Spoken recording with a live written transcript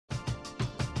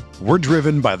We're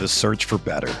driven by the search for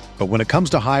better. But when it comes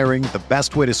to hiring, the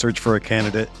best way to search for a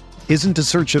candidate isn't to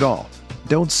search at all.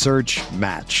 Don't search,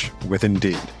 match with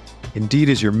Indeed. Indeed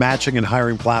is your matching and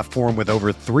hiring platform with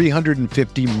over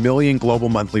 350 million global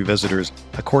monthly visitors,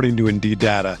 according to Indeed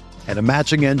data, and a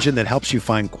matching engine that helps you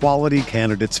find quality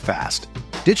candidates fast.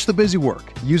 Ditch the busy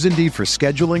work. Use Indeed for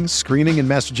scheduling, screening, and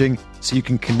messaging so you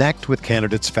can connect with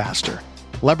candidates faster.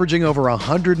 Leveraging over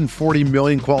 140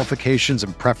 million qualifications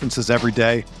and preferences every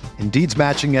day, Indeed's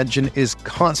matching engine is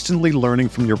constantly learning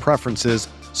from your preferences,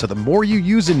 so the more you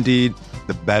use Indeed,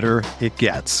 the better it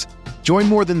gets. Join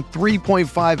more than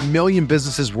 3.5 million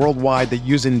businesses worldwide that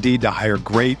use Indeed to hire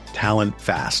great talent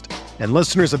fast. And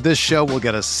listeners of this show will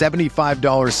get a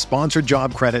 $75 sponsored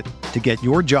job credit to get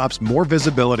your jobs more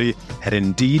visibility at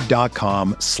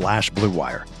Indeed.com/Blue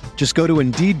Wire. Just go to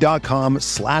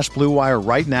Indeed.com/Blue Wire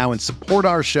right now and support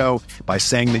our show by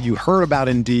saying that you heard about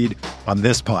Indeed on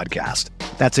this podcast.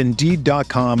 That's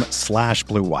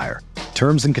Indeed.com/Blue Wire.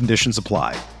 Terms and conditions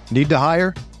apply. Need to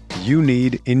hire? You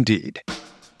need Indeed.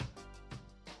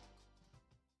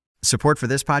 Support for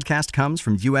this podcast comes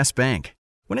from U.S. Bank.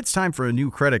 When it's time for a new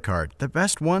credit card, the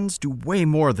best ones do way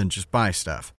more than just buy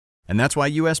stuff. And that's why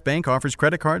U.S. Bank offers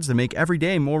credit cards that make every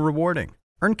day more rewarding.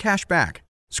 Earn cash back,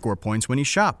 score points when you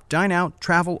shop, dine out,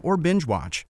 travel, or binge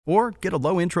watch, or get a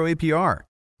low intro APR.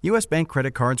 U.S. Bank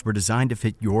credit cards were designed to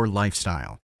fit your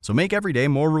lifestyle. So make every day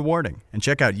more rewarding and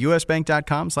check out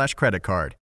usbank.com/credit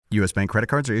card. U.S. Bank credit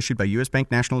cards are issued by U.S. Bank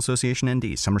National Association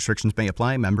ND. Some restrictions may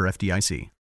apply. Member FDIC.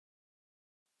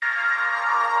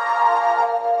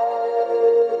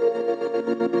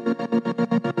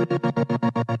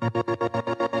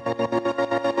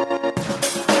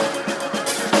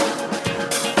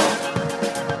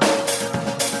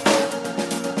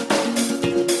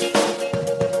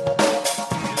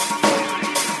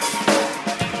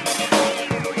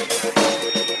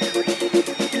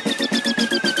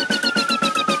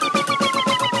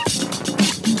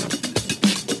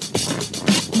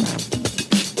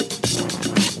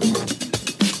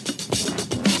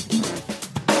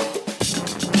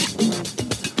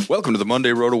 Welcome to the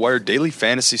Monday RotoWire Daily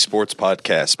Fantasy Sports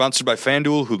Podcast, sponsored by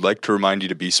FanDuel, who'd like to remind you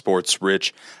to be sports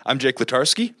rich. I'm Jake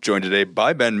Letarski, joined today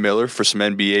by Ben Miller for some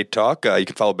NBA talk. You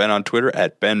can follow Ben on Twitter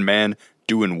at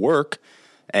BenManDoingWork,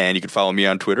 and you can follow me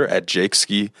on Twitter at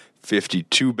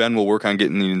JakeSki52. Ben will work on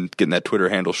getting that Twitter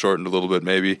handle shortened a little bit,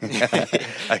 maybe.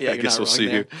 I guess we'll see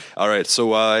here. All right,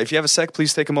 so if you have a sec,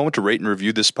 please take a moment to rate and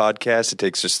review this podcast. It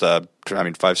takes just 5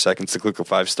 seconds to click a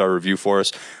 5-star review for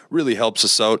us. Really helps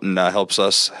us out and helps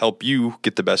us help you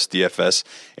get the best DFS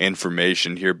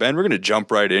information here. Ben, we're going to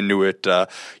jump right into it.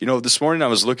 This morning I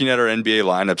was looking at our NBA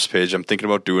lineups page. I'm thinking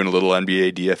about doing a little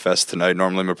NBA DFS tonight.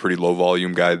 Normally I'm a pretty low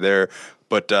volume guy there.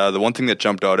 But the one thing that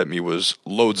jumped out at me was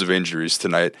loads of injuries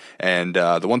tonight. And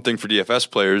the one thing for DFS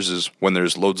players is when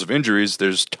there's loads of injuries,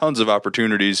 there's tons of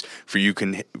opportunities for you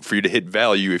to hit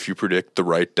value if you predict the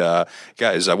right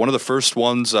guys. One of the first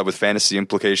ones with fantasy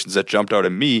implications that jumped out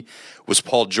at me was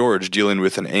Paul George dealing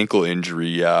with an ankle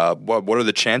injury. What are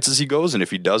the chances he goes? And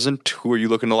if he doesn't, who are you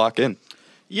looking to lock in?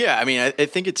 Yeah, I mean, I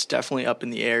think it's definitely up in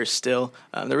the air still.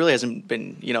 There really hasn't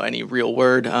been, any real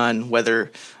word on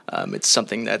whether it's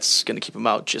something that's going to keep him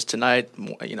out just tonight.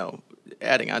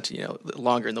 Adding on to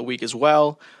longer in the week as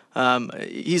well. I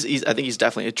think he's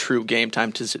definitely a true game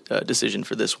time decision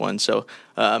for this one. So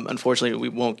unfortunately, we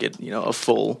won't get a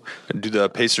full. Do the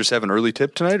Pacers have an early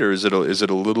tip tonight, or is it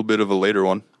a little bit of a later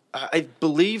one? I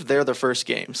believe they're the first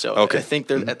game, so okay. I think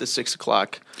they're at the 6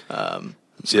 o'clock.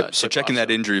 So checking that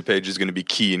injury page is going to be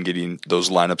key in getting those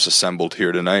lineups assembled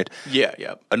here tonight.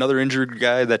 Yeah. Another injured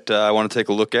guy that I want to take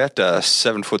a look at,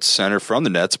 7-foot center from the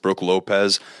Nets, Brook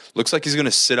Lopez. Looks like he's going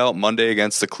to sit out Monday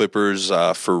against the Clippers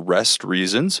for rest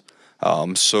reasons.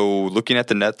 So looking at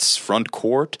the Nets front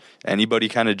court, anybody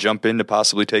kind of jump in to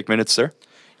possibly take minutes there?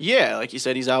 Yeah, like you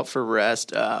said, he's out for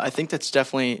rest. I think that's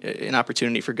definitely an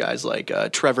opportunity for guys like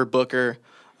Trevor Booker.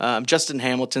 Justin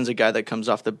Hamilton's a guy that comes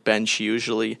off the bench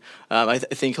usually. I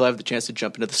think he'll have the chance to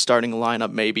jump into the starting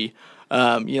lineup maybe.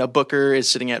 Booker is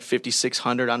sitting at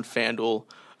 5,600 on FanDuel.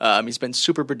 He's been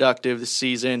super productive this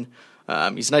season.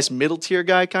 He's a nice middle-tier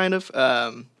guy kind of.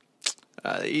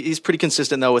 He's pretty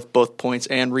consistent, though, with both points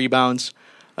and rebounds.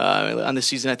 On the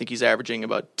season, I think he's averaging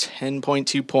about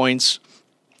 10.2 points,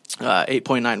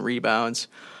 8.9 rebounds.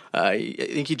 I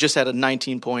think he just had a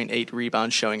 19.8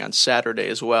 rebound showing on Saturday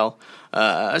as well.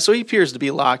 So he appears to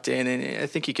be locked in, and I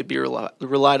think he could be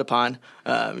relied upon,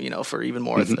 for even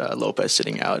more with Lopez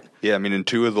sitting out. Yeah, I mean, in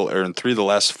 3 of the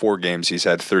last 4 games, he's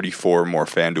had 34 more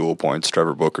FanDuel points,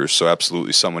 Trevor Booker. So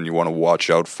absolutely someone you want to watch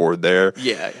out for there.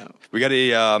 Yeah. We got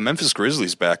a Memphis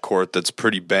Grizzlies backcourt that's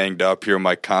pretty banged up here.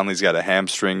 Mike Conley's got a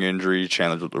hamstring injury.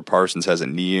 Chandler Parsons has a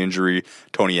knee injury.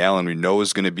 Tony Allen, we know,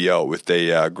 is going to be out with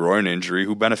a groin injury.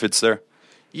 Who benefits there?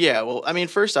 Yeah, well, I mean,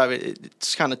 first off,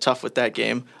 it's kind of tough with that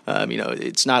game.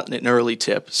 It's not an early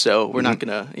tip, so we're not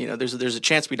going to, there's a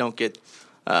chance we don't get,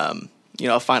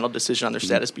 a final decision on their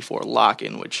status before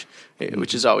lock-in, which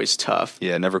is always tough.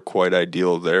 Yeah, never quite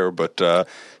ideal there. But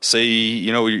say,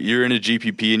 you're in a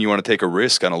GPP and you want to take a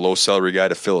risk on a low-salary guy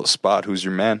to fill a spot. Who's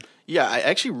your man? Yeah, I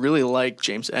actually really like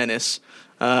James Ennis.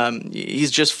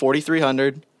 He's just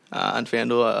 4,300 on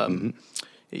FanDuel.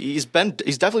 He's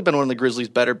definitely been one of the Grizzlies'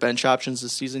 better bench options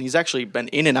this season. He's actually been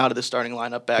in and out of the starting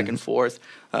lineup back and forth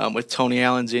with Tony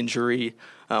Allen's injury,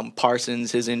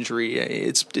 Parsons, his injury.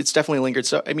 It's definitely lingered.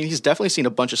 So I mean, he's definitely seen a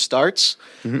bunch of starts,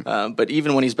 but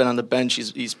even when he's been on the bench,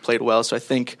 he's played well. So I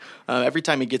think every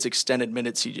time he gets extended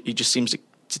minutes, he just seems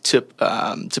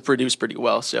to produce pretty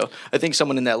well. So I think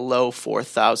someone in that low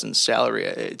 4,000 salary,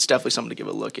 it's definitely someone to give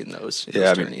a look in those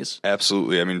tourneys.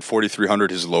 Absolutely. I mean,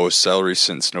 4,300, his lowest salary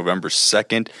since November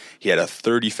 2nd. He had a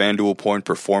 30 FanDuel point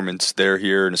performance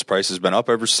here, and his price has been up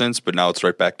ever since, but now it's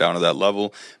right back down to that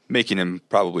level, making him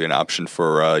probably an option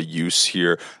for use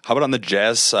here. How about on the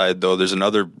Jazz side, though? There's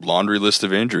another laundry list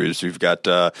of injuries. We've got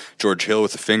George Hill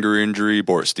with a finger injury,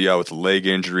 Boris Diaw with a leg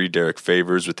injury, Derek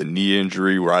Favors with a knee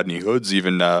injury, Rodney Hood's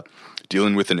even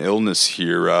dealing with an illness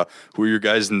here. Who are your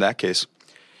guys in that case?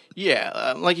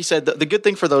 Yeah, like you said, the good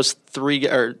thing for those three,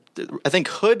 I think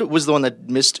Hood was the one that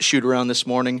missed shoot around this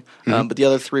morning, but the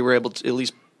other three were able to at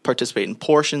least participate in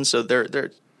portions, so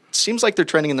they're seems like they're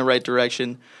trending in the right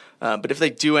direction. But if they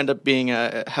do end up being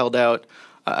held out,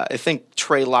 I think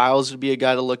Trey Lyles would be a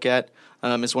guy to look at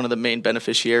as one of the main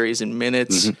beneficiaries in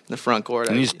minutes in the front court.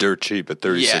 And he's dirt cheap at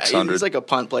 3,600. Yeah, he's like a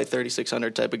punt play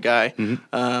 3,600 type of guy.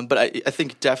 But I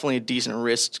think definitely a decent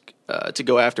risk to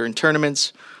go after in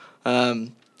tournaments.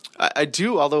 I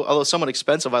do, although somewhat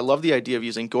expensive, I love the idea of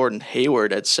using Gordon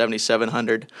Hayward at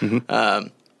 7,700.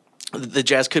 The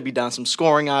Jazz could be down some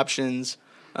scoring options.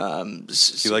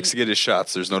 He likes to get his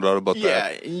shots. There's no doubt about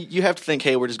that. Yeah, you have to think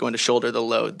Hayward is going to shoulder the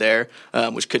load there,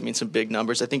 which could mean some big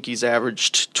numbers. I think he's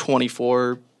averaged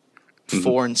 24,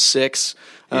 4, and 6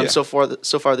 so far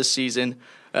this season.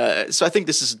 So I think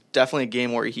this is definitely a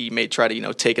game where he may try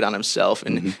to take it on himself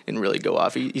and really go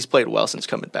off. He's played well since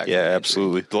coming back. Yeah,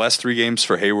 absolutely. The last 3 games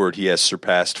for Hayward, he has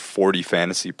surpassed 40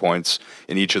 fantasy points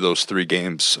in each of those 3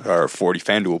 games, or 40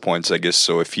 FanDuel points, I guess.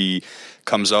 So if he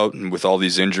comes out and with all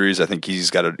these injuries, I think he's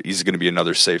going to be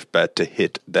another safe bet to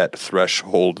hit that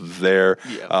threshold there.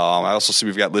 Yeah. I also see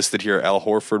we've got listed here Al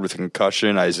Horford with a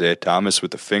concussion, Isaiah Thomas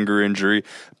with a finger injury.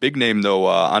 Big name though,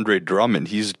 Andre Drummond.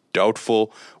 He's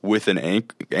doubtful with an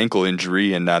ankle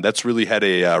injury, and that's really had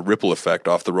a ripple effect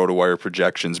off the RotoWire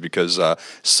projections because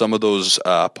some of those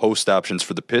post options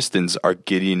for the Pistons are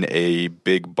getting a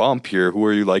big bump here. Who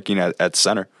are you liking at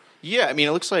center? Yeah, I mean,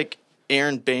 it looks like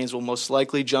Aaron Baines will most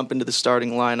likely jump into the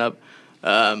starting lineup.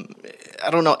 I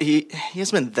don't know. He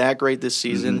hasn't been that great this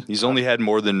season. He's only had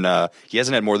he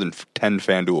hasn't had more than 10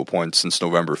 FanDuel points since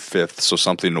November 5th, so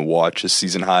something to watch. His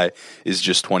season high is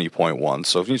just 20.1,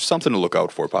 so if something to look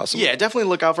out for possibly. Yeah, definitely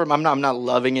look out for him. I'm not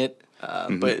loving it.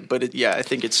 But I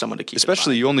think it's someone to keep.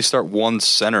 Especially, you only start one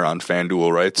center on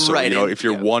FanDuel, right? So if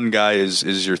your one guy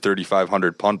is your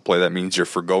 3,500 punt play, that means you're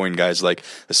forgoing guys like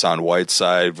Hassan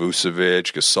Whiteside,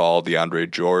 Vucevic, Gasol,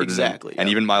 DeAndre Jordan, exactly, and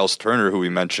even Miles Turner, who we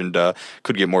mentioned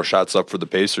could get more shots up for the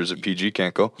Pacers if PG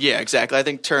can't go. Yeah, exactly. I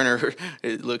think Turner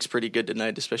it looks pretty good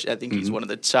tonight. Especially, I think he's one of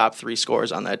the top 3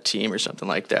 scorers on that team or something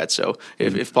like that. So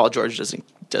if Paul George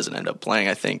doesn't end up playing,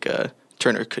 I think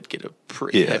Turner could get a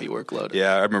pretty heavy workload.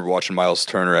 Yeah, I remember watching Miles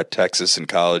Turner at Texas in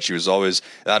college. He was always,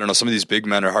 I don't know, some of these big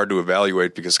men are hard to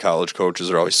evaluate because college coaches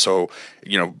are always so,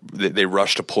 they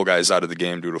rush to pull guys out of the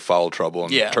game due to foul trouble.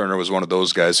 And Turner was one of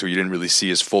those guys who you didn't really see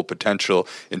his full potential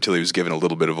until he was given a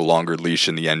little bit of a longer leash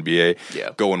in the NBA. Yeah.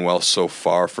 Going well so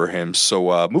far for him.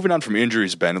 So moving on from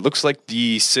injuries, Ben, it looks like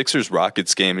the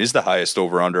Sixers-Rockets game is the highest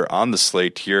over-under on the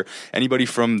slate here. Anybody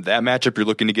from that matchup you're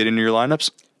looking to get into your lineups?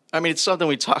 I mean, it's something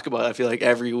we talk about, I feel like,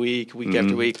 every week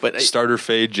after week. But starter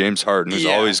fade, James Harden, who's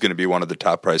always going to be one of the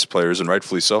top price players, and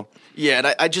rightfully so. Yeah,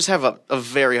 and I just have a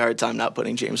very hard time not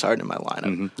putting James Harden in my lineup. I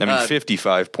mean,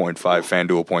 55.5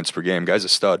 FanDuel points per game. Guy's a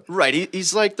stud. Right.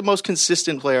 He's like the most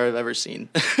consistent player I've ever seen.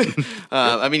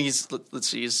 I mean, he's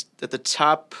at the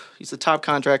top. He's the top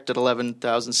contract at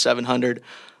 11,700.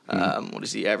 What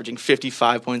is he averaging?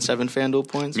 55.7 FanDuel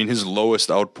points. I mean, his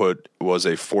lowest output was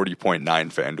a 40.9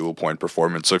 FanDuel point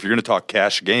performance. So if you're going to talk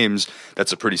cash games,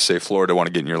 that's a pretty safe floor to want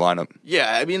to get in your lineup.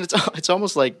 Yeah, I mean, it's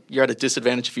almost like you're at a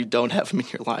disadvantage if you don't have him in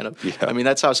your lineup. Yeah. I mean,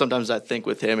 that's how sometimes I think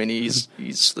with him. And he's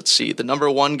let's see, the number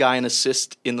one guy in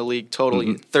assists in the league,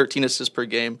 total 13 assists per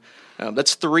game.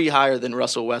 That's 3 higher than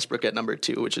Russell Westbrook at number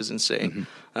 2, which is insane.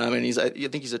 And I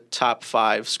think he's a top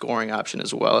 5 scoring option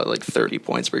as well at like 30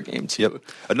 points per game too. Yep.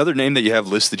 Another name that you have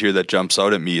listed here that jumps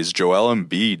out at me is Joel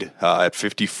Embiid at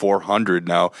 5,400.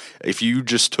 Now, if you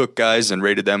just took guys and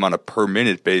rated them on a per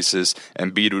minute basis,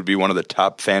 Embiid would be one of the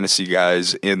top fantasy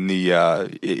guys in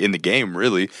the game,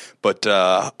 really. But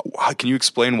can you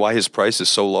explain why his price is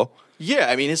so low?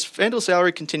 Yeah, I mean, his FanDuel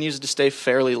salary continues to stay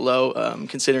fairly low,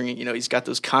 considering, he's got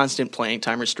those constant playing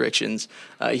time restrictions.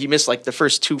 He missed, like, the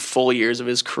first 2 full years of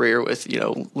his career with,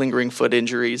 lingering foot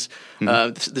injuries.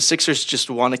 The Sixers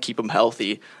just want to keep him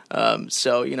healthy.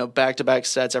 So, back-to-back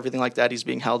sets, everything like that, he's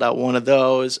being held out one of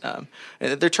those. And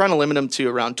they're trying to limit him to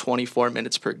around 24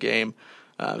 minutes per game.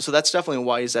 So that's definitely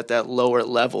why he's at that lower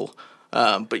level.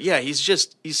 But, yeah,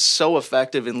 he's so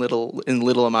effective in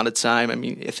little amount of time. I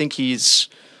mean, I think he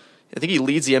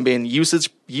leads the NBA in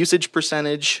usage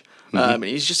percentage. And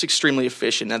he's just extremely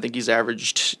efficient. I think he's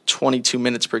averaged 22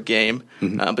 minutes per game,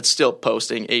 but still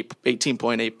posting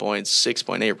 18.8 points,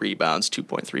 6.8 rebounds,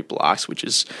 2.3 blocks, which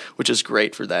is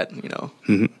great for that.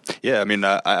 Yeah, I mean,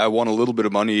 I won a little bit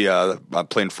of money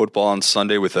playing football on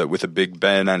Sunday with a Big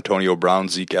Ben, Antonio Brown,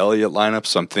 Zeke Elliott lineup.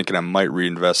 So I'm thinking I might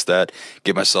reinvest that,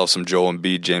 get myself some Joel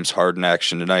Embiid, James Harden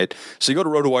action tonight. So you go to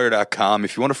RotoWire.com.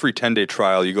 If you want a free 10-day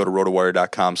trial, you go to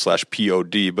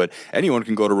RotoWire.com/POD. But anyone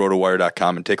can go to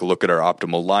RotoWire.com and take a look at our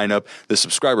optimal lineup. The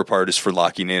subscriber part is for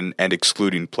locking in and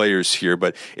excluding players here.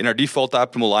 But in our default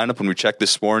optimal lineup, when we checked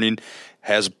this morning,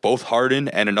 has both Harden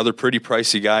and another pretty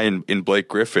pricey guy in Blake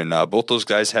Griffin. Both those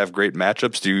guys have great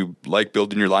matchups. Do you like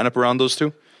building your lineup around those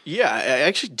two? Yeah, I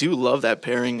actually do love that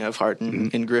pairing of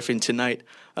Harden and Griffin tonight.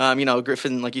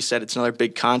 Griffin, like you said, it's another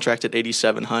big contract at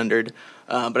 $8,700.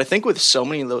 But I think with so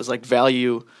many of those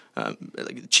value,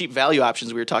 cheap value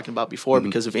options we were talking about before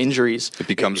because of injuries, it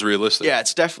becomes realistic. Yeah,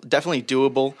 it's definitely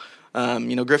doable.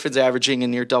 Griffin's averaging a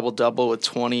near double-double with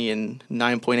 20 and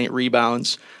 9.8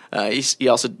 rebounds. He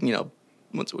also,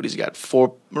 what he's got?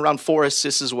 Around 4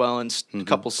 assists as well and a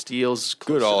couple steals.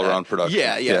 Good all-around production.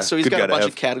 Yeah. So he's got a bunch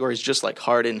of categories just like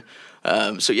Harden.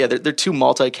 They're 2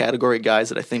 multi-category guys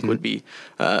that I think would be,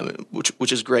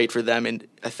 which is great for them. And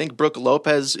I think Brook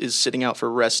Lopez is sitting out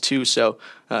for rest too. So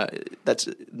that's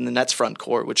in the Nets front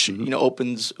court, which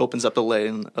opens up the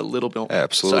lane a little bit.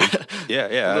 Absolutely,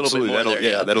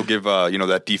 absolutely. That'll give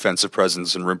that defensive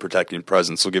presence and rim protecting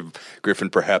presence. Will give Griffin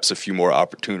perhaps a few more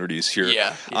opportunities here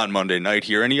on Monday night.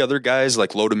 Here, any other guys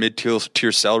like low to mid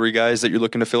tier salary guys that you're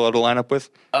looking to fill out a lineup with?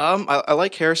 I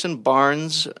like Harrison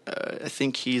Barnes. I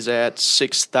think he's at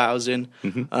 6,000.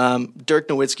 Dirk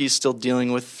Nowitzki's still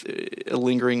dealing with a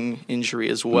lingering injury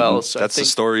as well. So that's the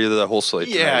story of the whole slate.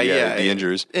 The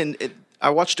injuries. And I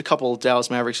watched a couple of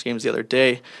Dallas Mavericks games the other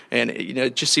day, and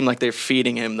it just seemed like they're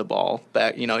feeding him the ball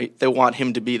back. They want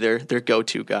him to be their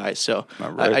go-to guy. So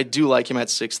I do like him at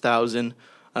 6,000.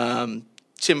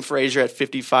 Tim Frazier at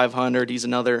 5,500. He's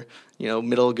another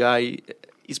middle guy.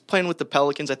 He's playing with the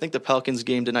Pelicans. I think the Pelicans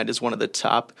game tonight is one of the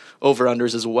top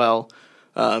over-unders as well.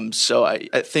 So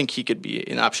I think he could be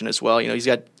an option as well. He's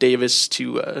got Davis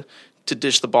to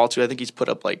dish the ball to. I think he's put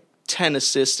up like 10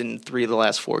 assists in 3 of the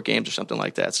last 4 games or something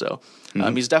like that. So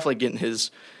he's definitely getting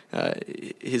his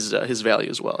value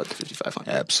as well at 5,500.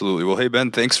 Absolutely. Well, hey,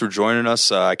 Ben, thanks for joining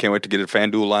us. I can't wait to get a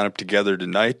FanDuel lineup together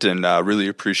tonight, and really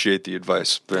appreciate the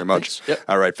advice very much. Yep.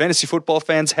 All right, fantasy football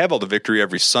fans, have all the victory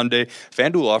every Sunday.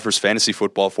 FanDuel offers fantasy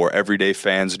football for everyday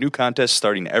fans. New contests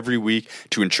starting every week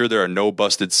to ensure there are no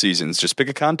busted seasons. Just pick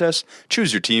a contest,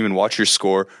 choose your team, and watch your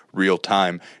score real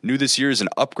time. New this year is an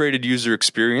upgraded user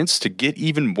experience. To get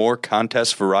even more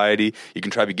contest variety, you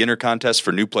can try beginner contests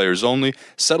for new players only,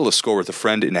 settle a score with a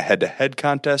friend in a head-to-head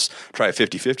contest, try a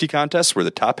 50-50 contest where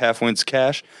the top half wins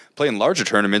cash, play in larger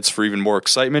tournaments for even more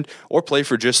excitement, or play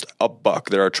for just $1.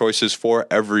 There are choices for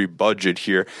every budget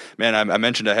here. Man, I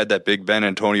mentioned I had that Big Ben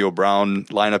Antonio Brown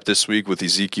lineup this week with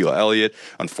Ezekiel Elliott.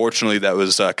 Unfortunately, that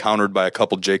was countered by a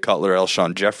couple Jay Cutler,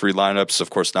 Alshon Jeffrey lineups. Of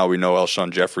course, now we know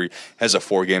Alshon Jeffrey has a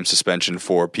 4-game suspension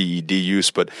for PED use,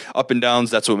 but up and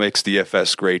downs, that's what makes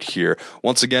DFS great here.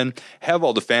 Once again, have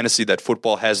all the fantasy that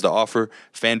football has to offer.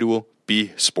 FanDuel,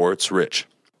 be sports rich.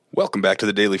 Welcome back to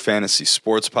the Daily Fantasy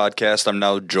Sports Podcast. I'm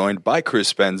now joined by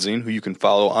Chris Benzine, who you can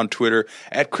follow on Twitter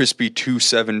at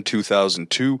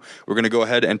crispy272002. We're going to go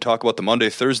ahead and talk about the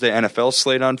Monday-Thursday NFL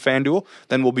slate on FanDuel.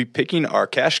 Then we'll be picking our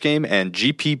cash game and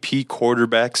GPP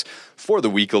quarterbacks for the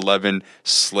Week 11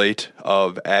 slate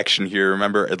of action here.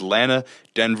 Remember, Atlanta,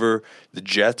 Denver, the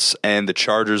Jets, and the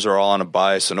Chargers are all on a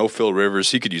bye, so no Phil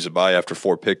Rivers. He could use a bye after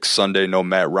 4 picks Sunday. No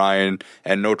Matt Ryan,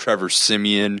 and no Trevor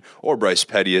Siemian or Bryce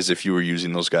Petty, as if you were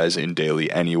using those guys in daily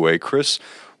anyway. Chris,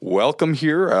 welcome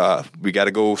here. We got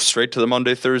to go straight to the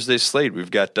Monday-Thursday slate.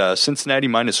 We've got Cincinnati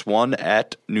 -1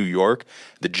 at New York.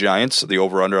 The Giants, the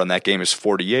over-under on that game is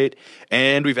 48.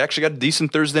 And we've actually got a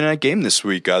decent Thursday night game this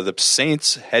week. The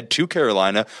Saints head to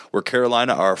Carolina, where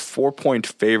Carolina are 4-point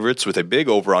favorites with a big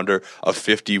over-under of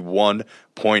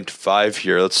 51.5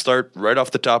 here. Let's start right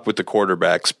off the top with the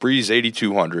quarterbacks. Breeze,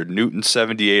 8,200. Newton,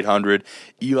 7,800.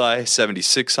 Eli,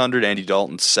 7,600. Andy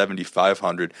Dalton,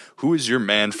 7,500. Who is your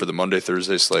man for the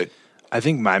Monday-Thursday slate? I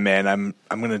think my man, I'm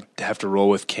going to have to roll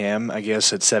with Cam, I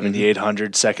guess, at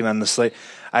 7,800, second on the slate.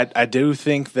 I do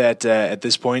think that at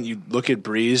this point, you look at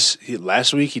Breeze.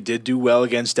 Last week, he did do well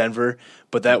against Denver,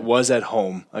 but that was at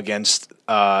home against,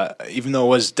 even though it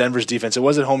was Denver's defense, it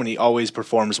was at home, and he always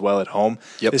performs well at home.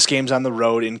 Yep. This game's on the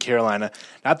road in Carolina.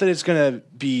 Not that it's going to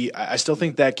be – I still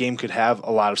think that game could have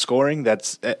a lot of scoring.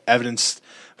 That's evidenced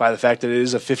by the fact that it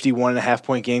is a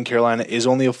 51.5-point game. Carolina is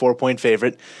only a 4-point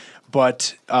favorite.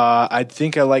 But I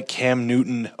think I like Cam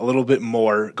Newton a little bit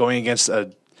more going against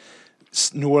a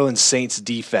New Orleans Saints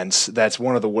defense that's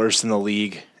one of the worst in the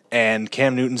league. And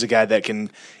Cam Newton's a guy that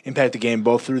can impact the game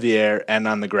both through the air and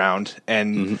on the ground.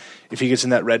 And if he gets in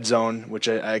that red zone, which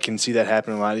I can see that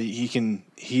happening a lot,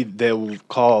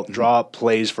 they'll draw up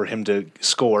plays for him to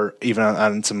score even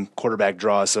on some quarterback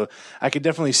draws. So I could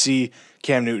definitely see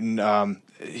Cam Newton.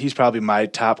 He's probably my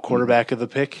top quarterback of the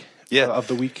pick. Of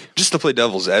the week. Just to play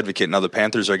devil's advocate, now the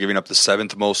Panthers are giving up the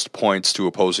 7th most points to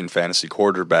opposing fantasy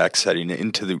quarterbacks heading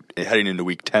into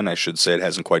week 10, I should say. It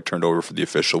hasn't quite turned over for the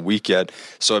official week yet.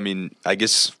 So, I mean, I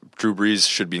guess Drew Brees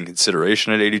should be in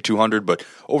consideration at 8,200, but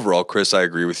overall, Chris, I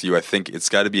agree with you. I think it's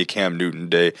got to be a Cam Newton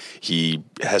day. He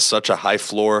has such a high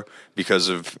floor because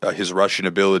of his rushing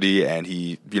ability, and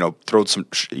he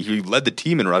led the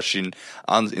team in rushing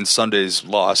in Sunday's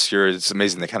loss here. It's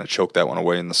amazing they kind of choked that one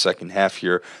away in the second half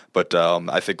here, but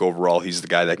I think overall he's the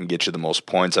guy that can get you the most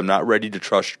points. I'm not ready to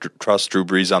trust Drew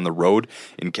Brees on the road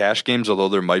in cash games, although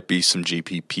there might be some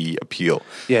GPP appeal.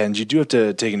 Yeah, and you do have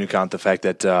to take into account the fact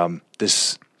that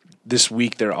this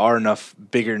week there are enough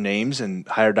bigger names and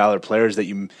higher dollar players that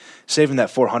you saving that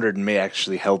 400 may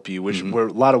actually help you, which where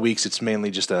a lot of weeks it's mainly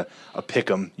just a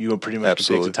pick 'em. You will pretty much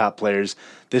pick the top players.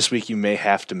 This week you may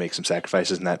have to make some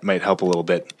sacrifices, and that might help a little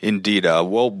bit. Indeed.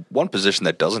 Well, one position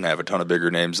that doesn't have a ton of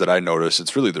bigger names that I notice,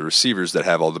 it's really the receivers that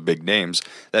have all the big names.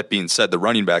 That being said, the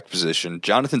running back position,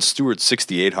 Jonathan Stewart,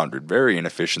 6,800, very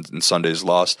inefficient in Sunday's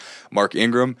loss. Mark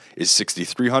Ingram is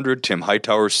 6,300, Tim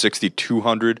Hightower,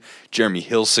 6,200, Jeremy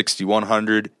Hill,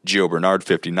 6,100, Gio Bernard,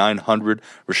 5,900,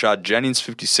 Rashad Jennings,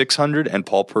 5,600, and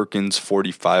Paul Perkins,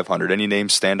 4,500. Any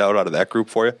names stand out of that group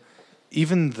for you?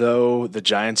 Even though the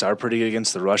Giants are pretty good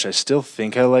against the rush, I still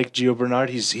think I like Gio Bernard.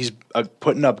 He's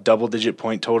putting up double-digit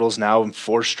point totals now in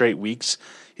 4 straight weeks.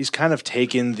 He's kind of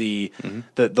taken the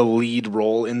lead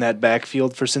role in that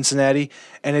backfield for Cincinnati,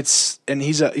 and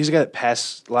he's a guy that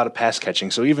pass a lot of pass catching.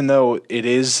 So even though it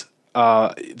is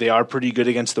they are pretty good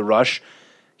against the rush,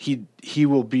 he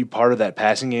will be part of that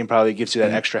passing game. Probably gives you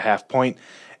that extra half point.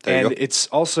 And it's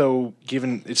also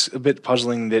it's a bit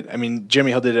puzzling that, I mean, Jeremy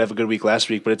Hill did have a good week last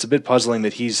week, but it's a bit puzzling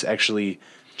that he's actually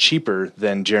cheaper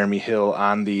than Jeremy Hill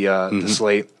on the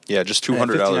slate. Yeah, just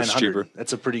 $200 cheaper.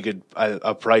 That's a pretty good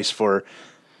price for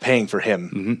paying for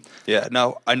him. Yeah.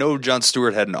 Now, I know Jon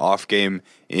Stewart had an off game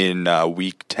in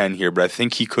week 10 here, but I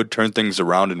think he could turn things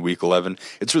around in week 11.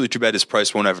 It's really too bad his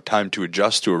price won't have time to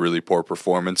adjust to a really poor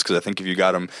performance, because I think if you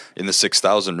got him in the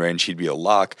 6,000 range, he'd be a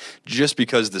lock, just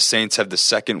because the Saints have the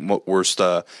second worst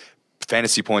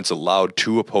fantasy points allowed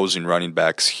to opposing running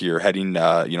backs here, heading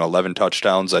 11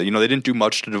 touchdowns. They didn't do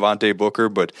much to Devontae Booker,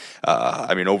 but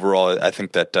overall, I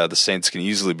think that the Saints can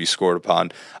easily be scored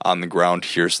upon on the ground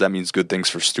here. So that means good things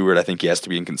for Stewart. I think he has to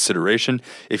be in consideration.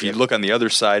 If you look on the other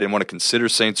side and want to consider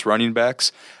Saints running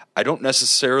backs, I don't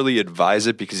necessarily advise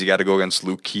it because you got to go against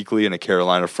Luke Kuechly in a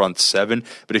Carolina front 7.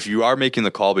 But if you are making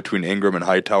the call between Ingram and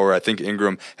Hightower, I think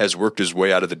Ingram has worked his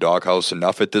way out of the doghouse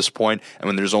enough at this point. And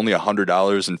when there's only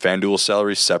 $100 in FanDuel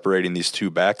salary separating these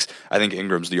two backs, I think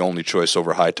Ingram's the only choice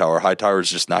over Hightower. Hightower is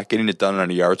just not getting it done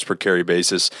on a yards per carry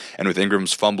basis. And with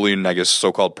Ingram's fumbling, I guess,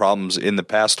 so-called problems in the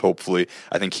past, hopefully,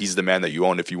 I think he's the man that you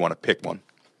own if you want to pick one.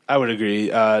 I would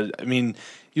agree. I mean,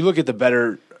 you look at the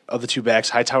better of the two backs.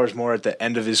 Hightower's more at the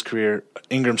end of his career.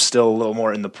 Ingram's still a little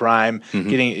more in the prime.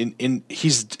 Getting in,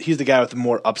 he's the guy with the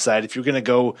more upside. If you're going to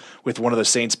go with one of the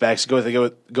Saints backs, go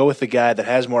with the guy that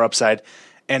has more upside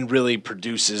and really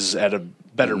produces at a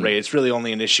better rate. It's really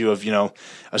only an issue of,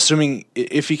 assuming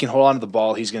if he can hold on to the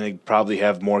ball, he's going to probably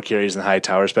have more carries than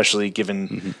Hightower, especially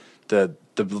given the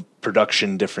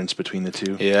production difference between the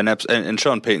two. Yeah, and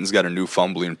Sean Payton's got a new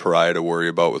fumbling pariah to worry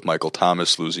about with Michael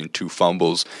Thomas losing two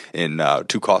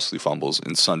costly fumbles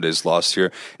in Sunday's loss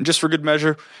here. And just for good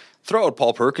measure, throw out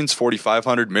Paul Perkins,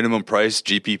 $4,500 minimum price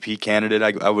GPP candidate.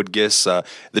 I would guess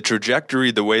the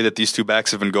trajectory, the way that these two backs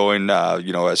have been going,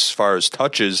 as far as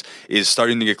touches, is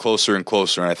starting to get closer and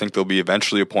closer. And I think there'll be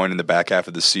eventually a point in the back half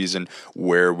of the season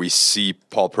where we see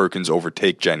Paul Perkins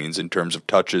overtake Jennings in terms of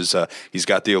touches. He's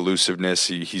got the elusiveness.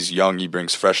 He's young. He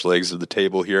brings fresh legs to the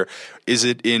table here. Is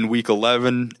it in Week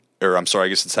 11? Or I'm sorry, I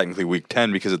guess it's technically Week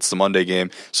 10 because it's the Monday game.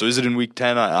 So is it in Week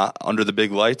 10 under the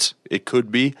big lights? It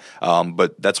could be,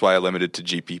 but that's why I limited to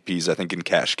GPPs. I think in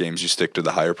cash games you stick to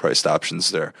the higher priced options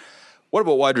there. What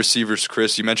about wide receivers,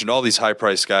 Chris? You mentioned all these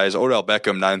high-priced guys. Odell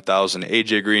Beckham, $9,000.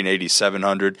 A.J. Green,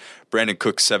 $8,700. Brandon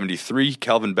Cook, $73,000.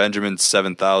 Kelvin Benjamin,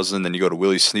 $7,000. Then you go to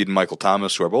Willie Snead and Michael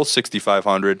Thomas, who are both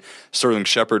 $6,500. Sterling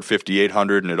Shepard,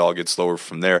 $5,800, and it all gets lower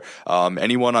from there.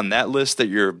 Anyone on that list that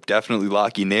you're definitely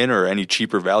locking in, or any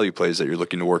cheaper value plays that you're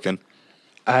looking to work in?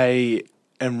 I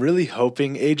am really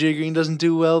hoping A.J. Green doesn't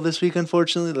do well this week,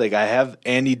 unfortunately. Like, I have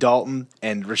Andy Dalton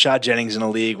and Rashad Jennings in a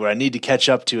league where I need to catch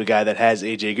up to a guy that has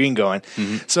A.J. Green going.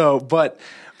 So, but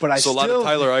I still... So a lot of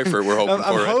Tyler Eifert we're hoping for.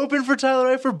 I'm hoping for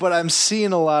Tyler Eifert, but I'm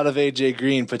seeing a lot of A.J.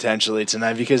 Green potentially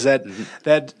tonight because that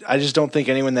I just don't think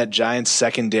anyone that Giants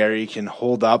secondary can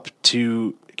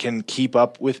keep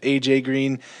up with A.J.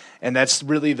 Green. And that's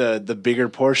really the bigger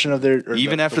portion of their...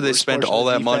 Even after they spend all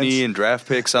that money and draft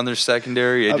picks on their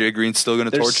secondary, A.J. Green's still going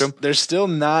to torch them? They're still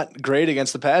not great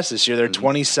against the pass this year. They're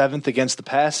 27th against the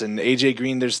pass. And A.J.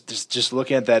 Green, there's just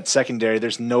looking at that secondary,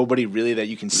 there's nobody really that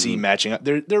you can see matching up.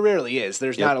 There rarely is.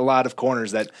 There's not a lot of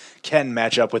corners that can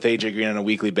match up with A.J. Green on a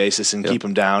weekly basis and keep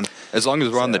him down. As long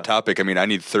as we're on the topic, I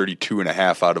need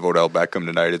 32.5 out of Odell Beckham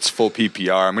tonight. It's full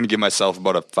PPR. I'm going to give myself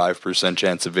about a 5%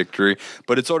 chance of victory.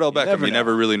 But it's Odell Beckham. You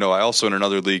never really know. I also, in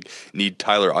another league, need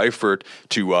Tyler Eifert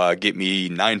to get me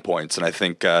 9 points, and I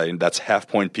think that's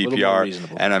half-point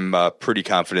PPR, and I'm pretty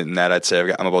confident in that. I'd say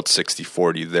I'm about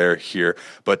 60-40 there here.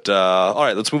 But all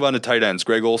right, let's move on to tight ends.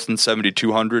 Greg Olsen,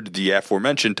 $7,200. The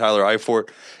aforementioned Tyler Eifert,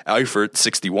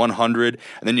 $6,100. And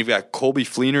then you've got Colby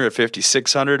Fleener at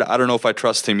 $5,600. I don't know if I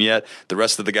trust him yet. The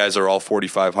rest of the guys are all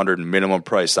 $4,500 minimum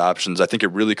priced options. I think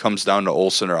it really comes down to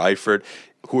Olsen or Eifert.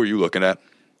 Who are you looking at?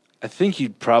 I think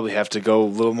you'd probably have to go a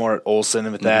little more at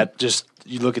Olsen with that. Just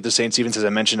you look at the Saints, even as I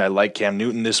mentioned, I like Cam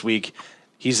Newton this week.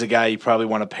 He's the guy you probably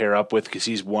want to pair up with because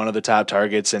he's one of the top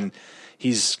targets, and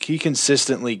he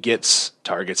consistently gets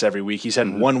targets every week. He's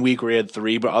had 1 week where he had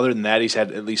 3, but other than that, he's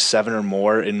had at least 7 or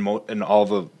more in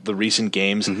all the recent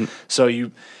games. So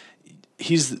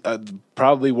he's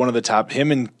probably one of the top.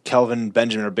 Him and Kelvin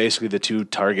Benjamin are basically the two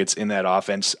targets in that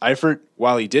offense. Eifert,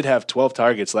 while he did have 12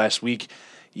 targets last week,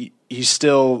 he's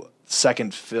still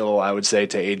second fiddle, I would say,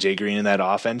 to A.J. Green in that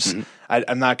offense.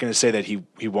 I'm not going to say that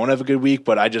he won't have a good week,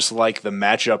 but I just like the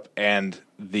matchup and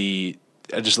the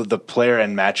player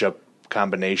and matchup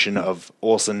combination of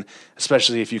Olsen,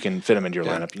 especially if you can fit him into your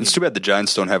lineup. It's too bad the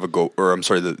Giants don't have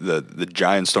the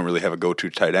Giants don't really have a go-to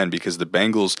tight end because the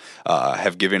Bengals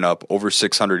have given up over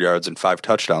 600 yards and 5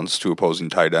 touchdowns to opposing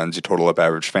tight ends. You total up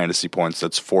average fantasy points,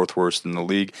 that's 4th worst in the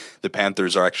league. The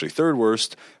Panthers are actually 3rd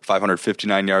worst,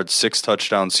 559 yards, 6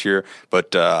 touchdowns here,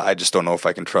 but I just don't know if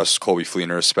I can trust Colby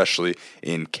Fleener, especially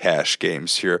in cash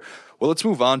games here. Well, let's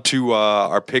move on to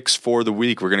our picks for the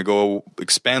week. We're going to go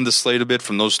expand the slate a bit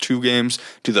from those 2 games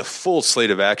to the full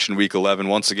slate of action, Week 11.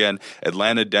 Once again,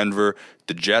 Atlanta, Denver,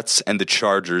 the Jets, and the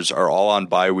Chargers are all on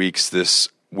bye weeks this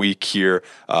week here.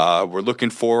 We're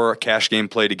looking for a cash game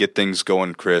play to get things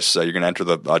going, Chris. You're going to enter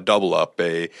a double up,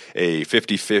 a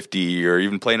 50-50, or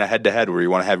even playing a head-to-head where you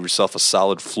want to have yourself a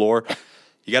solid floor.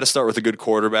 You got to start with a good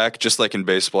quarterback. Just like in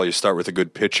baseball, you start with a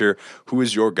good pitcher. Who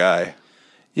is your guy?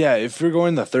 Yeah, if you're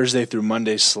going the Thursday through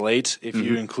Monday slate, if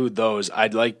you include those,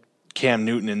 I'd like Cam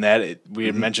Newton in that. We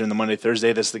had mentioned the Monday,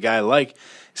 Thursday. That's the guy I like.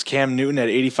 Is Cam Newton at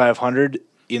 8,500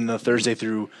 in the Thursday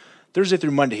through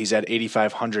Monday? He's at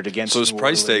 8,500 against. So his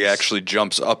price tag actually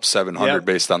jumps up 700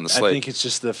 based on the slate. I think it's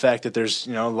just the fact that there's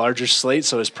larger slate,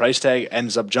 so his price tag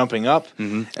ends up jumping up.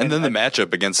 And then the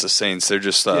matchup against the Saints, they're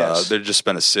just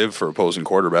been a sieve for opposing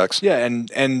quarterbacks. Yeah,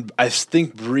 and I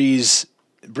think Breeze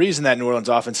Breeze in that New Orleans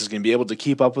offense is going to be able to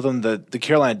keep up with them. The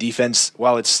Carolina defense,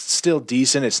 while it's still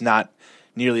decent, it's not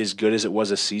nearly as good as it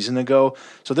was a season ago.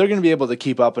 So they're going to be able to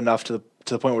keep up enough to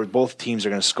the point where both teams are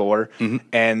going to score,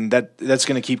 and that's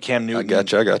going to keep Cam Newton. I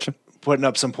gotcha. Putting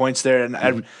up some points there,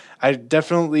 and I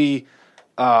definitely,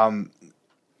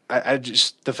 I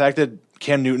just the fact that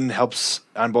Cam Newton helps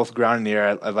on both ground and the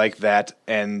air, I like that,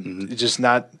 and just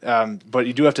not. But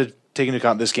you do have to take into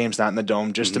account this game's not in the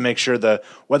Dome, just to make sure the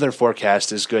weather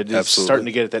forecast is good. It's Absolutely. starting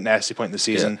to get at that nasty point in the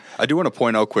season. Yeah. I do want to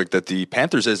point out quick that the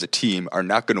Panthers as a team are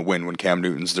not going to win when Cam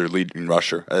Newton's their leading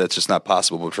rusher. That's just not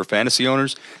possible. But for fantasy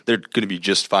owners, they're going to be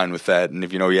just fine with that. And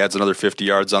if he adds another 50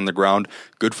 yards on the ground,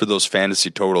 good for those fantasy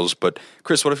totals. But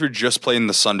Chris, what if you're just playing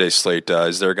the Sunday slate?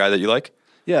 Is there a guy that you like?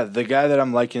 Yeah, the guy that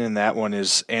I'm liking in that one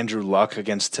is Andrew Luck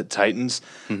against the Titans.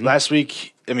 Last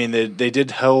week, they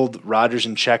did hold Rodgers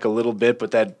in check a little bit,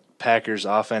 but that Packers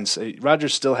offense,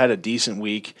 Rodgers still had a decent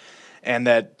week, and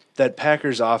that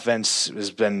Packers offense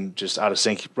has been just out of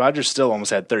sync. Rodgers still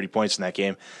almost had 30 points in that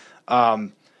game.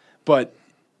 But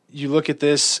you look at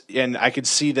this, and I could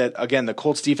see that, again, the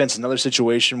Colts defense, another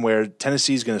situation where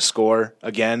Tennessee's going to score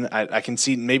again. I can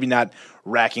see maybe not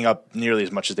racking up nearly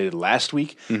as much as they did last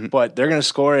week, but they're going to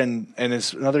score, and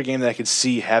it's another game that I could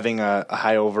see having a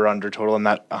high over-under total. I'm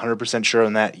not 100% sure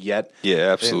on that yet.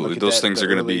 Yeah, absolutely. Those things are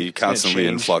going to be constantly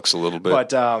in flux a little bit.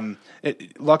 But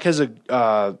Luck has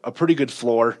a pretty good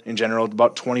floor in general,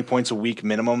 about 20 points a week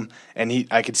minimum, and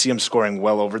I could see him scoring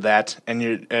well over that.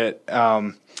 And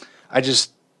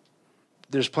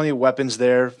there's plenty of weapons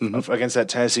there against that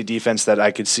Tennessee defense that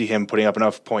I could see him putting up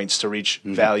enough points to reach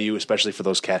value, especially for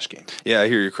those cash games. Yeah, I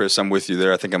hear you, Chris. I'm with you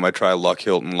there. I think I might try a Luck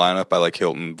Hilton lineup. I like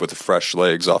Hilton with the fresh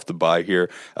legs off the bye here.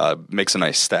 Makes a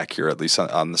nice stack here, at least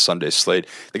on the Sunday slate.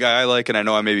 The guy I like, and I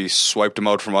know I maybe swiped him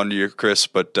out from under you, Chris,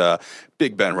 but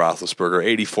Big Ben Roethlisberger,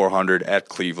 8,400 at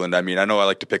Cleveland. I know I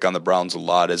like to pick on the Browns a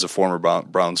lot as a former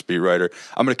Browns beat writer.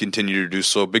 I'm going to continue to do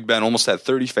so. Big Ben almost had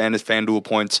 30 FanDuel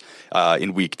points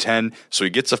in Week 10, so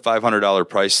he gets a $500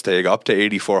 price tag up to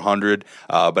 8,400,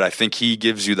 but I think he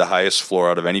gives you the highest floor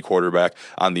out of any quarterback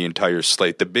on the entire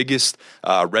slate. The biggest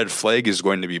red flag is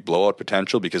going to be blowout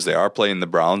potential because they are playing the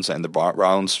Browns, and the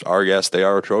Browns are, yes, they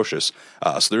are atrocious.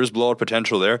 So there is blowout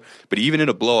potential there, but even in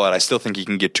a blowout, I still think he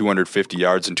can get 250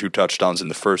 yards and 2 touchdowns in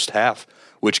the first half,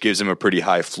 which gives him a pretty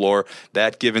high floor.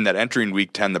 That given that entering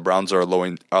Week 10, the Browns are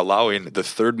allowing the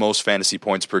third most fantasy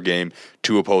points per game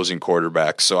to opposing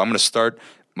quarterbacks. So I'm going to start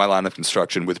my lineup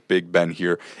construction with Big Ben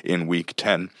here in Week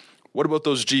 10. What about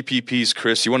those GPPs,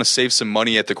 Chris? You want to save some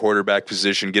money at the quarterback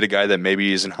position, get a guy that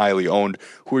maybe isn't highly owned.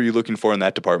 Who are you looking for in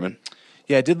that department?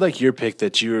 Yeah, I did like your pick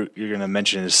that you're going to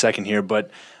mention in a second here, but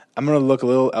I'm going to look a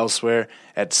little elsewhere.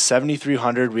 At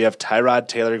 7,300, we have Tyrod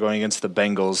Taylor going against the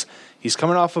Bengals. He's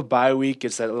coming off a bye week,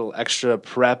 gets that little extra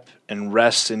prep and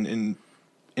rest in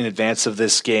advance of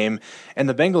this game. And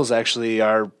the Bengals actually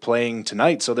are playing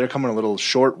tonight, so they're coming a little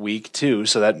short week too,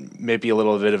 so that may be a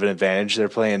little bit of an advantage. They're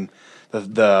playing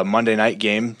the Monday night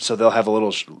game, so they'll have a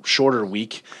little shorter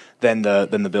week than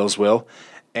the Bills will.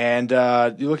 And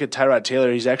you look at Tyrod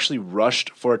Taylor, he's actually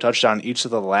rushed for a touchdown each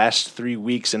of the last 3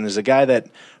 weeks, and is a guy that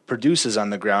produces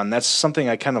on the ground. That's something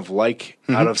I kind of like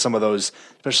out of some of those,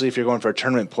 especially if you're going for a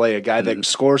tournament play, a guy that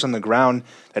scores on the ground,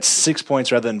 that's 6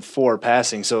 points rather than 4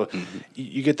 passing. So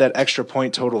you get that extra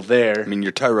point total there.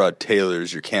 Your Tyrod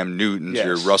Taylors, your Cam Newtons,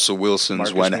 your Russell Wilsons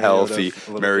Marcus when healthy,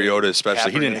 Mariota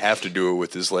especially. Kaepernick. He didn't have to do it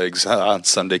with his legs on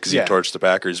Sunday because he torched the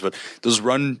Packers. But those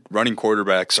running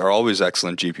quarterbacks are always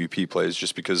excellent GPP plays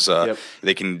just because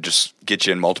they can just get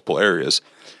you in multiple areas.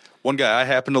 One guy I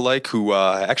happen to like who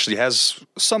actually has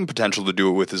some potential to do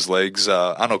it with his legs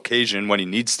on occasion when he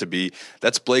needs to be,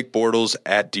 that's Blake Bortles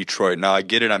at Detroit. Now, I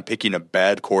get it. I'm picking a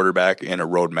bad quarterback in a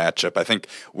road matchup. I think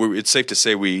it's safe to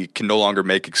say we can no longer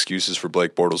make excuses for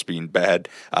Blake Bortles being bad.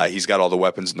 He's got all the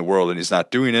weapons in the world, and he's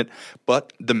not doing it.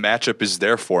 But the matchup is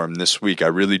there for him this week. I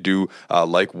really do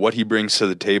like what he brings to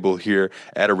the table here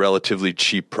at a relatively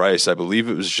cheap price. I believe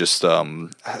it was just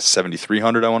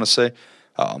 $7,300, I want to say.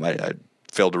 I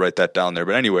failed to write that down there.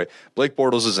 But anyway, Blake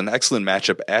Bortles is an excellent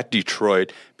matchup at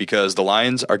Detroit because the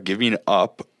Lions are giving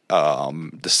up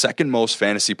the second most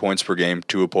fantasy points per game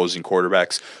to opposing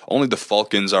quarterbacks. Only the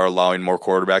Falcons are allowing more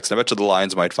quarterbacks. And I bet you the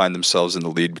Lions might find themselves in the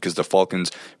lead because the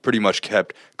Falcons pretty much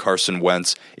kept Carson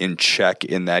Wentz in check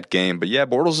in that game. But yeah,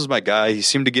 Bortles is my guy. He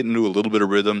seemed to get into a little bit of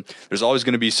rhythm. There's always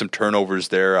going to be some turnovers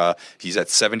there. He's at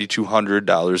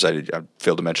 $7,200. I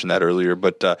failed to mention that earlier,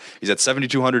 but he's at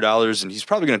 $7,200, and he's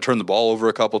probably going to turn the ball over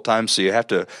a couple times, so you have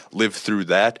to live through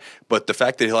that. But the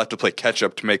fact that he'll have to play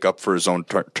catch-up to make up for his own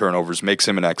turnovers makes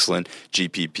him an excellent excellent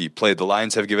GPP play. The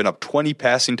Lions have given up 20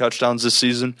 passing touchdowns this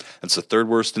season. That's the third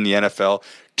worst in the NFL.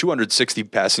 260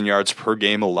 passing yards per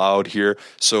game allowed here.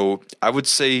 So I would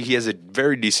say he has a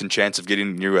very decent chance of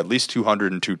getting near at least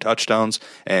 202 touchdowns.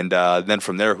 And then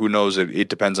from there, who knows? It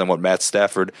depends on what Matt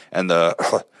Stafford and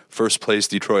the first place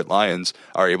Detroit Lions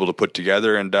are able to put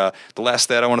together. And the last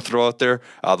stat I want to throw out there,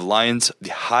 the Lions,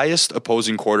 the highest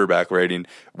opposing quarterback rating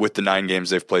with the 9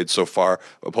 games they've played so far.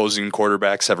 Opposing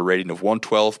quarterbacks have a rating of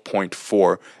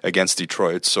 112.4 against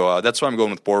Detroit. So that's why I'm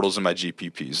going with Bortles in my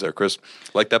GPPs there, Chris.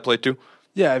 Like that play too?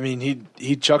 Yeah, I mean,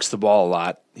 he chucks the ball a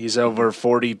lot. He's over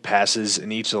 40 passes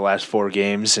in each of the last 4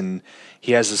 games, and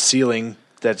he has a ceiling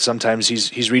that sometimes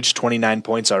he's reached 29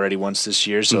 points already once this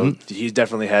year, so he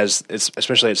definitely has,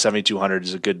 especially at 7,200,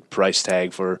 is a good price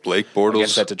tag for Blake Bortles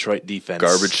against that Detroit defense.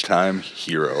 Garbage time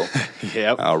hero.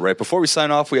 Yep. All right, before we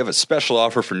sign off, we have a special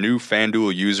offer for new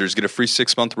FanDuel users. Get a free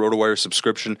 6-month RotoWire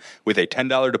subscription with a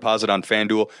 $10 deposit on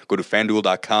FanDuel. Go to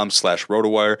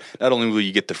FanDuel.com/RotoWire. Not only will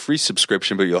you get the free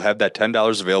subscription, but you'll have that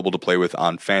 $10 available to play with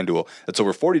on FanDuel. That's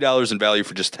over $40 in value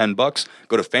for just $10.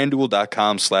 Go to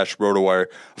FanDuel.com/RotoWire.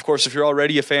 Of course, if you're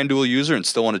already a FanDuel user and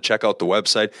still want to check out the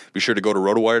website, be sure to go to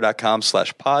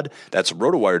RotoWire.com/pod. That's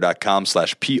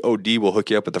RotoWire.com/POD. We'll hook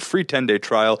you up with a free 10-day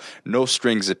trial, no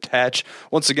strings attached.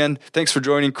 Once again, thanks for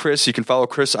joining Chris. You can follow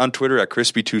Chris on Twitter at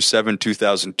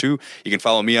Crispy272002. You can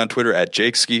follow me on Twitter at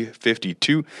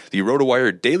Jakeski52. The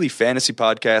RotoWire Daily Fantasy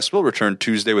Podcast will return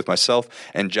Tuesday with myself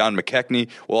and John McKechnie.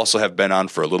 We'll also have Ben on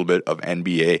for a little bit of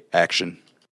NBA action.